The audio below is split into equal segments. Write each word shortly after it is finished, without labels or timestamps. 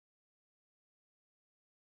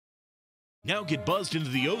Now get buzzed into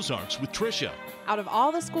the Ozarks with Tricia. Out of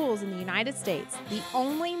all the schools in the United States, the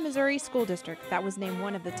only Missouri school district that was named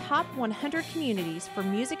one of the top 100 communities for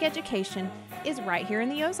music education is right here in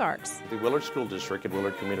the Ozarks. The Willard School District and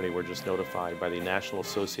Willard Community were just notified by the National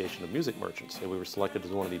Association of Music Merchants that we were selected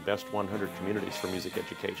as one of the best 100 communities for music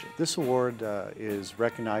education. This award is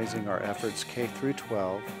recognizing our efforts K through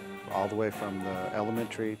 12, all the way from the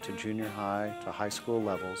elementary to junior high to high school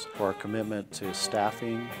levels, for our commitment to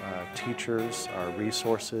staffing, teachers, our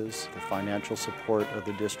resources, the financial support of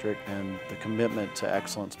the district, and the commitment to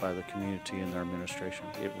excellence by the community and their administration.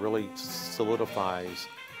 It really solidifies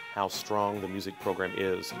how strong the music program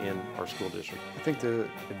is in our school district. I think it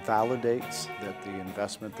validates that the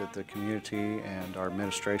investment that the community and our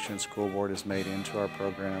administration and school board has made into our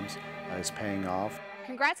programs is paying off.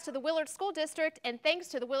 Congrats to the Willard School District, and thanks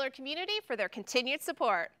to the Willard community for their continued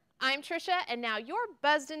support. I'm Tricia, and now you're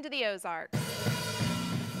buzzed into the Ozarks.